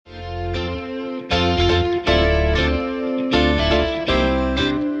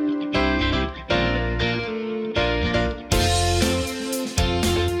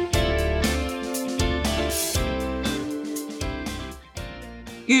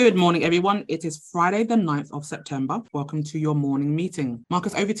Good morning, everyone. It is Friday, the 9th of September. Welcome to your morning meeting.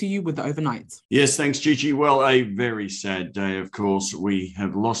 Marcus, over to you with the overnight. Yes, thanks, Gigi. Well, a very sad day, of course. We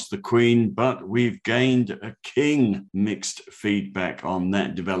have lost the Queen, but we've gained a king. Mixed feedback on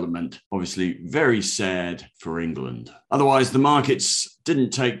that development. Obviously, very sad for England. Otherwise, the markets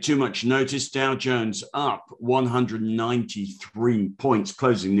didn't take too much notice. Dow Jones up 193 points,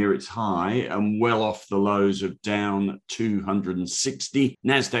 closing near its high and well off the lows of down 260.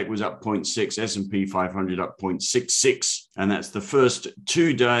 Nasdaq was up 0.6, S&P 500 up 0.66. And that's the first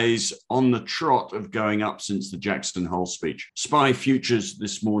 2 days on the trot of going up since the Jackson Hole speech. SPY futures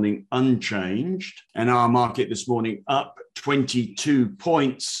this morning unchanged, and our market this morning up 22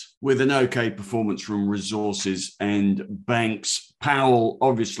 points with an okay performance from resources and banks. Powell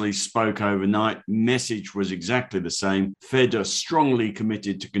obviously spoke overnight. Message was exactly the same. Fed are strongly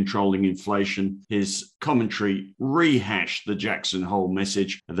committed to controlling inflation. His commentary rehashed the Jackson Hole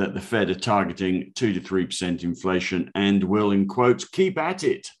message that the Fed are targeting 2 to 3% inflation and will, in quotes, keep at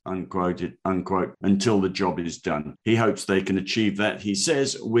it, unquote, until the job is done. He hopes they can achieve that, he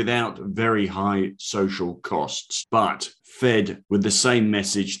says, without very high social costs. But Fed with the same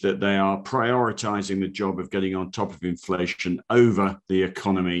message that they are prioritizing the job of getting on top of inflation over the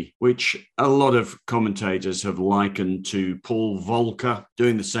economy, which a lot of commentators have likened to Paul Volcker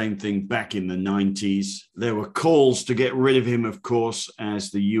doing the same thing back in the 90s. There were calls to get rid of him, of course,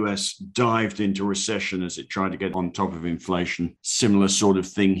 as the US dived into recession as it tried to get on top of inflation. Similar sort of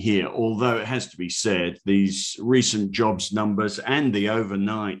thing here, although it has to be said, these recent jobs numbers and the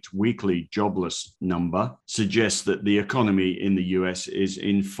overnight weekly jobless number suggest that the economy in the US is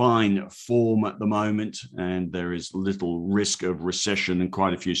in fine form at the moment, and there is little risk of recession, and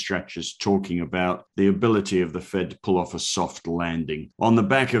quite a few strategists talking about the ability of the Fed to pull off a soft landing. On the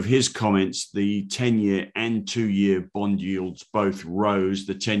back of his comments, the 10-year and 2-year bond yields both rose.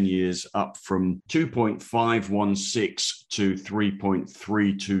 The 10 years up from 2.516 to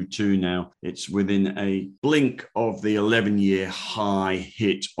 3.322 now. It's within a blink of the 11-year high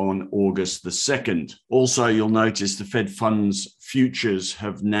hit on August the 2nd. Also, you'll notice the Fed funds futures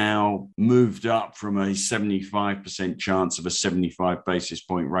have now moved up from a 75% chance of a 75 basis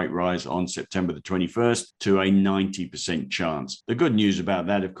point rate rise on September the 21st to a 90% chance. The good news about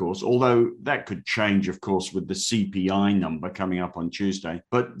that, of course, although that could change, of course, with the CPI number coming up on Tuesday,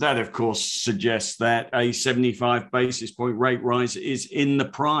 but that, of course, suggests that a 75 basis point rate rise is in the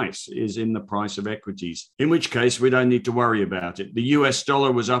price of equities, in which case we don't need to worry about it. The US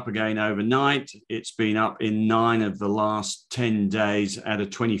dollar was up again overnight. It's been up in 9 of the last 10 days at a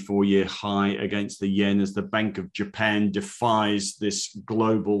 24-year high against the yen as the Bank of Japan defies this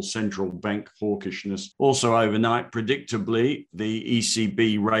global central bank hawkishness. Also overnight, predictably, the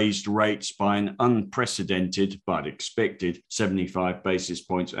ECB raised rates by an unprecedented but expected 75 basis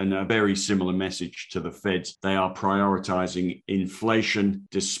points, and a very similar message to the Feds. They are prioritizing inflation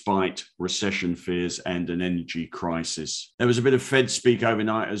despite recession fears and an energy crisis. There was a bit of Fed speak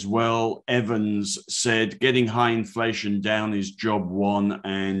overnight as well. Evans said getting high inflation down is job one,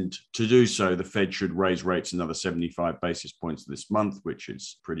 and to do so, the Fed should raise rates another 75 basis points this month, which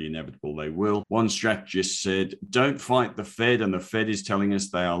is pretty inevitable they will. One strategist said, don't fight the Fed, and the Fed is telling us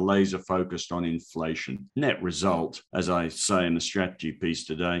they are laser focused on inflation. Net result, as I say in the strategy piece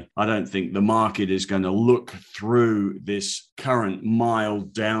today, I don't think the market is going to look through this current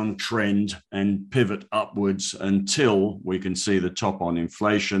mild downtrend and pivot upwards until we can see the top on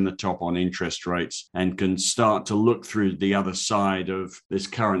inflation, the top on interest rates, and can start to look through the other side of this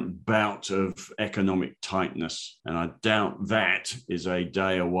current bout of economic tightness. And I doubt that is a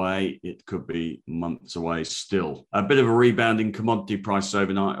day away. It could be months away still. A bit of a rebound in commodity prices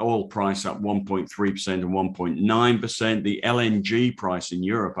overnight. Oil price up 1.3% and 1.9%. The LNG price in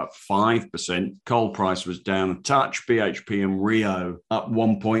Europe up 5%. Coal price was down a touch. BHP and Rio up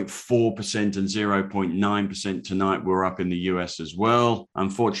 1.4% and 0.9% tonight. We're up in the US as well.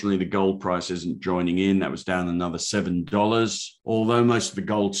 Unfortunately, the gold price isn't joining in. That was down another $7. Although most of the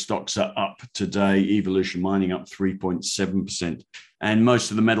gold stocks are up today, Evolution Mining up 3.7%. And most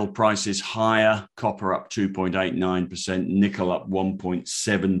of the metal prices higher. Copper up 2.89%, nickel up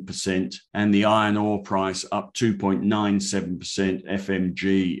 1.7%, and the iron ore price up 2.97%.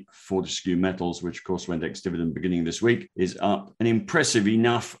 FMG, Fortescue Metals, which of course went ex-dividend beginning this week, is up an impressive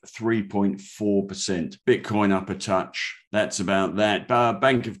enough 3.4%. Bitcoin up a touch. That's about that.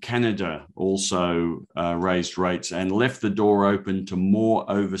 Bank of Canada also raised rates and left the door open to more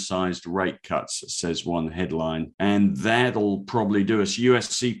oversized rate cuts, says one headline. And that'll probably do us? US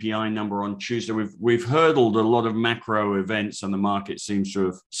CPI number on Tuesday. We've hurdled a lot of macro events and the market seems to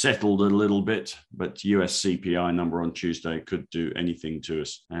have settled a little bit, but US CPI number on Tuesday could do anything to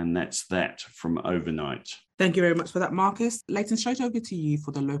us. And that's that from overnight. Thank you very much for that, Marcus. Leighton, straight over to you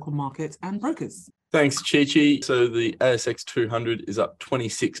for the local market and brokers. Thanks, Chi-Chi. So the ASX 200 is up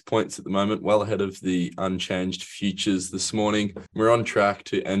 26 points at the moment, well ahead of the unchanged futures this morning. We're on track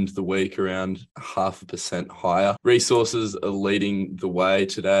to end the week around 0.5% higher. Resources are leading the way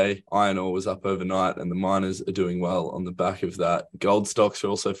today. Iron ore was up overnight and the miners are doing well on the back of that. Gold stocks are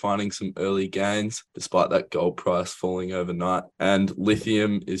also finding some early gains, despite that gold price falling overnight. And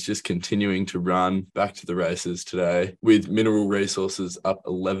lithium is just continuing to run back to the races today, with mineral resources up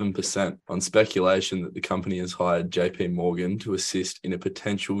 11% on speculation that the company has hired JP Morgan to assist in a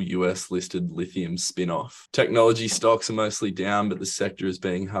potential US-listed lithium spin-off. Technology stocks are mostly down, but the sector is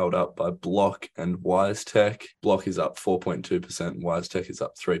being held up by Block and WiseTech. Block is up 4.2% and WiseTech is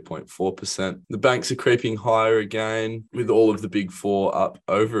up 3.4%. The banks are creeping higher again, with all of the big four up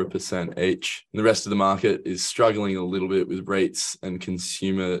over 1% each. And the rest of the market is struggling a little bit, with REITs and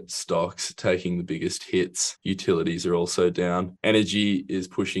consumer stocks taking the biggest hits. Utilities are also down. Energy is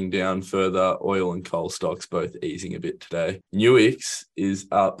pushing down further. Oil and coal stocks both easing a bit today. Nuix is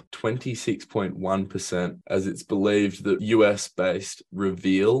up 26.1% as it's believed that US-based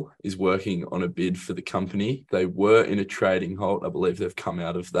Reveal is working on a bid for the company. They were in a trading halt. I believe they've come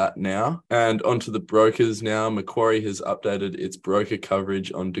out of that now. And onto the brokers now. Macquarie has updated its broker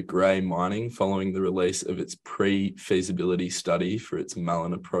coverage on De Grey Mining following the release of its pre-feasibility study for its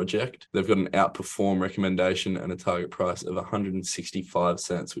Malina project. They've got an outperform recommendation and a target price of 165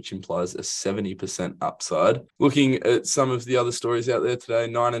 cents, which implies a 70% upside. Looking at some of the other stories out there today,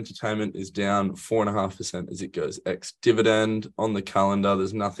 Nine Entertainment is down 4.5% as it goes ex-dividend. On the calendar,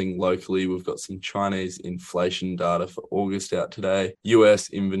 there's nothing locally. We've got some Chinese inflation data for August out today,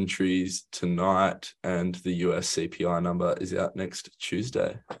 US inventories tonight, and the US CPI number is out next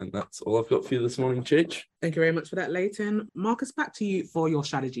Tuesday. And that's all I've got for you this morning, Cheech. Thank you very much for that, Leighton. Marcus, back to you for your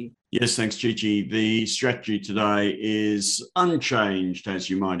strategy. Yes, thanks, Chi-Chi. The strategy today is unchanged, as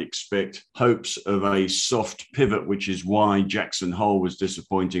you might expect. Hopes of a soft pivot, which is why Jackson Hole was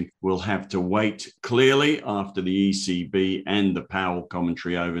disappointing. We'll have to wait. Clearly, after the ECB and the Powell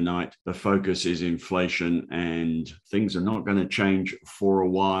commentary overnight, the focus is inflation and things are not going to change for a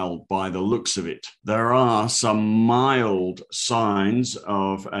while by the looks of it. There are some mild signs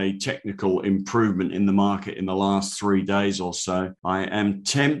of a technical improvement in the market in the last 3 days or so. I am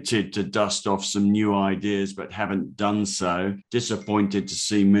tempted to dust off some new ideas, but haven't done so. Disappointed to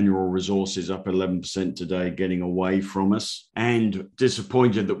see mineral resources up 11% today, getting away from us. And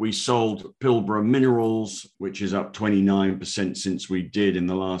disappointed that we sold Pilbara Minerals, which is up 29% since we did in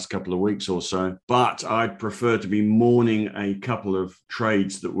the last couple of weeks or so. But I'd prefer to be mourning a couple of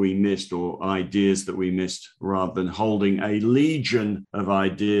trades that we missed or ideas that we missed, rather than holding a legion of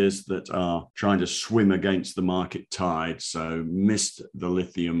ideas that are trying to swim against the market tide. So missed the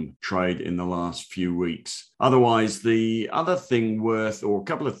lithium trade in the last few weeks. Otherwise, the other thing worth, or a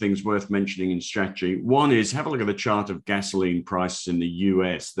couple of things worth mentioning in strategy, one is have a look at the chart of gasoline prices in the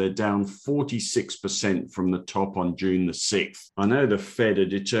US. They're down 46% from the top on June the 6th. I know the Fed are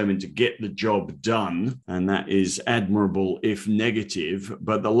determined to get the job done, and that is admirable if negative,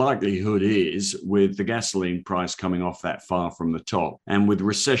 but the likelihood is, with the gasoline price coming off that far from the top, and with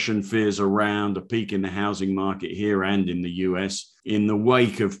recession fears around, a peak in the housing market here and in the US, in the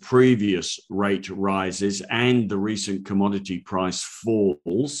wake of previous rate rises and the recent commodity price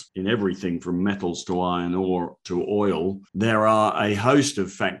falls in everything from metals to iron ore to oil, there are a host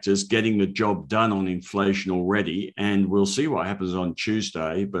of factors getting the job done on inflation already. And we'll see what happens on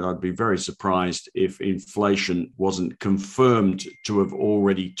Tuesday, but I'd be very surprised if inflation wasn't confirmed to have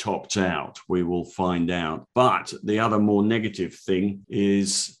already topped out. We will find out. But the other more negative thing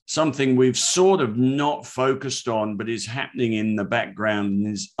is something we've sort of not focused on, but is happening in the background and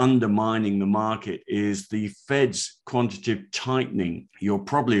is undermining the market, is the Fed's quantitative tightening. You're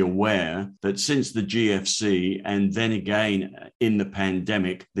probably aware that since the GFC and then again in the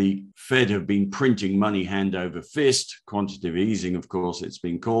pandemic, the Fed have been printing money hand over fist. Quantitative easing, of course, it's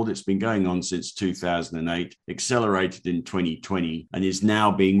been called. It's been going on since 2008, accelerated in 2020, and is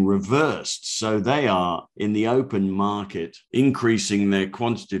now being reversed. So they are in the open market increasing their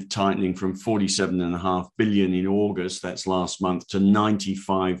quantitative tightening from 47.5 billion in August, that's last month, to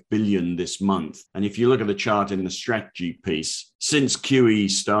 95 billion this month. And if you look at the chart in the strategy piece, since QE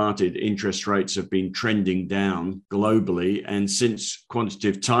started, interest rates have been trending down globally. And since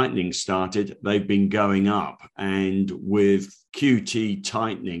quantitative tightening started, they've been going up. And with QT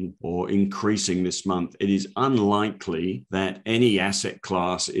tightening or increasing this month, it is unlikely that any asset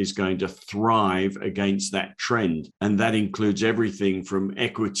class is going to thrive against that trend. And that includes everything from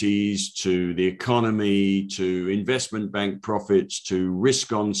equities to the economy to investment bank profits to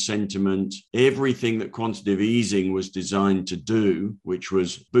risk on sentiment. Everything that quantitative easing was designed to do, which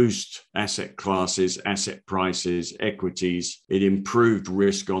was boost asset classes, asset prices, equities. It improved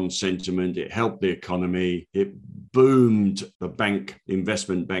risk on sentiment. It helped the economy. It boomed the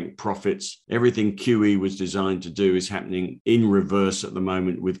investment bank profits. Everything QE was designed to do is happening in reverse at the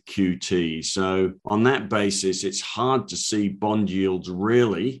moment with QT. So on that basis, it's hard to see bond yields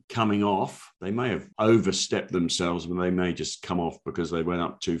really coming off. They may have overstepped themselves, but they may just come off because they went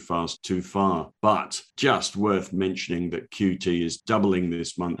up too fast, too far. But just worth mentioning that QT is doubling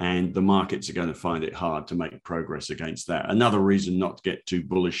this month and the markets are going to find it hard to make progress against that. Another reason not to get too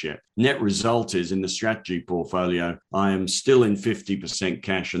bullish yet. Net result is in the strategy portfolio, I am still in 50%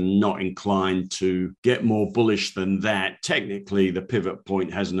 cash and not inclined to get more bullish than that. Technically, the pivot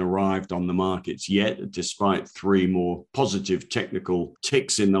point hasn't arrived on the markets yet, despite 3 more positive technical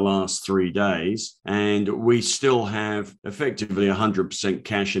ticks in the last 3 days. And we still have effectively 100%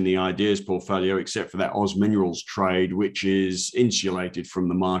 cash in the ideas portfolio, except for that Oz Minerals trade, which is insulated from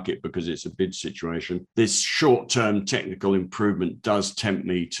the market because it's a bid situation. This short-term technical improvement does tempt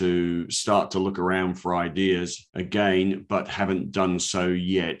me to start to look around for ideas again, but haven't done so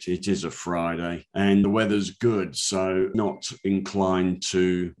yet. It is a Friday and the weather's good, so not inclined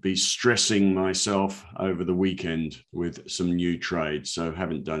to be stressing myself over the weekend with some new trades. So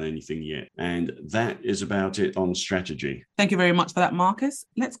haven't done anything yet. And that is about it on strategy. Thank you very much for that, Marcus.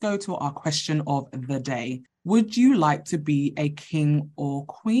 Let's go to our question of the day. Would you like to be a king or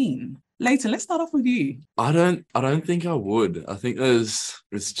queen? Leighton, let's start off with you. I don't think I would. I think there's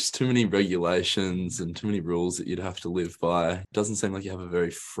just too many regulations and too many rules that you'd have to live by. It doesn't seem like you have a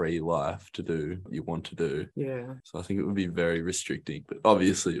very free life to do what you want to do. Yeah. So I think it would be very restricting, but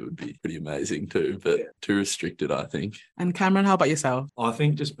obviously it would be pretty amazing too, but too restricted, I think. And Cameron, how about yourself? I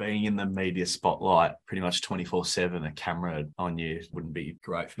think just being in the media spotlight pretty much 24/7, a camera on you wouldn't be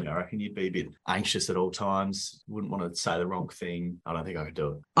great for me. I reckon you'd be a bit anxious at all times, wouldn't want to say the wrong thing. I don't think I could do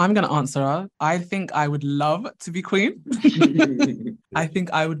it. I'm going to answer her. I think I would love to be queen. I think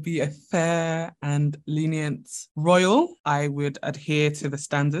I would be a fair and lenient royal. I would adhere to the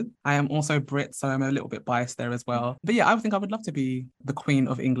standard. I am also Brit, so I'm a little bit biased there as well. But yeah, I think I would love to be the Queen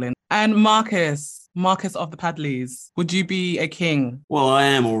of England. And Marcus of the Padleys, would you be a king? Well, I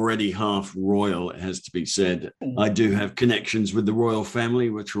am already half royal, it has to be said. I do have connections with the royal family,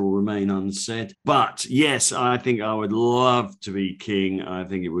 which will remain unsaid. But yes, I think I would love to be king. I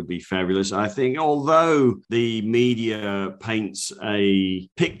think it would be fabulous. I think although the media paints a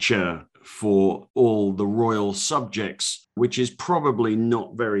picture for all the royal subjects, which is probably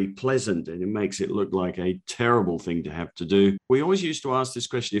not very pleasant, and it makes it look like a terrible thing to have to do. We always used to ask this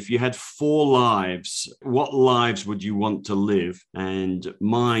question, if you had 4 lives, what lives would you want to live? And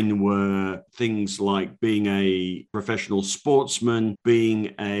mine were things like being a professional sportsman,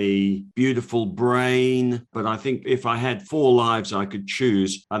 being a beautiful brain. But I think if I had 4 lives I could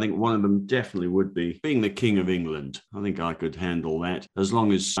choose, I think one of them definitely would be being the King of England. I think I could handle that, as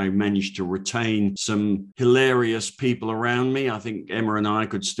long as I managed to retain some hilarious people around me. I think Emma and I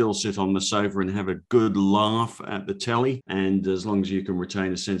could still sit on the sofa and have a good laugh at the telly. And as long as you can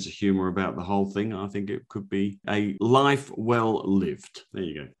retain a sense of humor about the whole thing, I think it could be a life well lived. There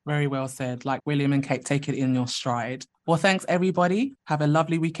you go. Very well said. Like William and Kate, take it in your stride. Well, thanks, everybody. Have a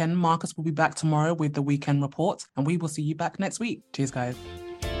lovely weekend. Marcus will be back tomorrow with the weekend report, and we will see you back next week. Cheers, guys.